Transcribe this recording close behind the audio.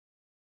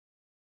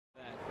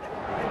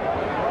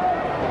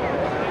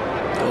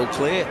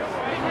clear.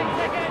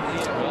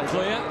 Well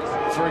clear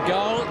for a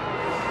goal.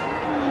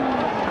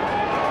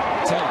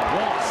 Tell him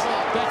what.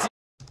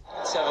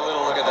 Let's have a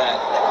little look at that.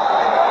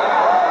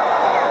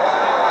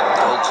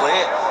 All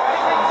clear.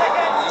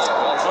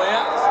 Well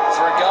clear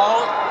for a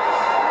goal.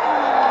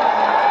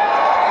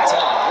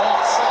 Tell him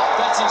what.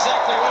 That's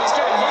exactly what he's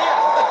doing here.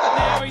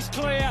 Now he's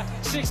clear.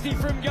 60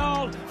 from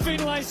goal.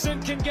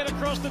 Finlayson can get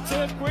across the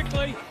turf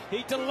quickly.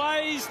 He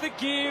delays the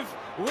give.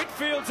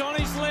 Whitfield's on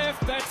his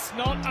left. That's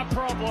not a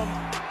problem.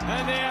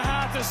 And they're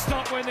hard to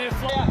stop when they're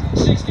flying.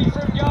 60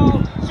 from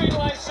goal.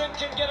 Finlayson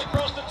can get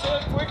across the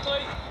turf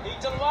quickly. He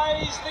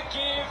delays the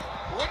give.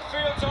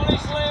 Whitfield's on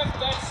his left.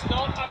 That's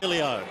not a...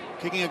 T.O.L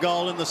kicking a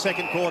goal in the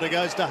second quarter,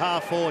 goes to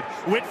half forward.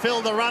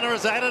 Whitfield, the runner,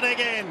 is at it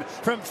again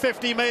from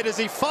 50 metres.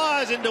 He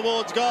fires in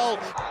towards goal.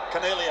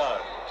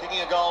 T.O.L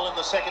kicking a goal in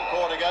the second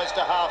quarter, goes to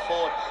half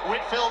forward.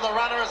 Whitfield, the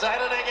runner, is at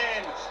it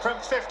again from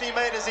 50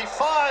 metres. He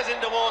fires in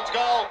towards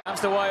goal.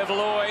 Comes the way of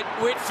Lloyd.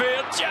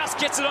 Whitfield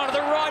just gets it onto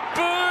the right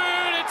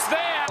boot. It's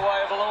there. The way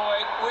of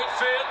Lloyd.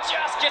 Whitfield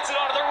just gets it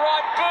onto the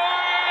right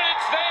boot.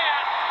 It's there.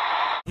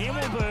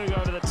 Himmelberg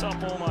over the top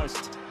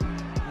almost.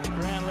 On the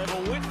ground level,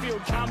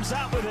 Whitfield comes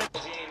up with it.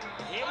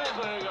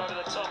 Himmelberg over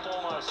the top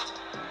almost.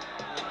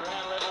 On the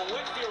ground level,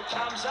 Whitfield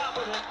comes up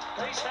with it.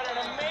 He's had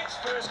an immense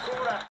first quarter.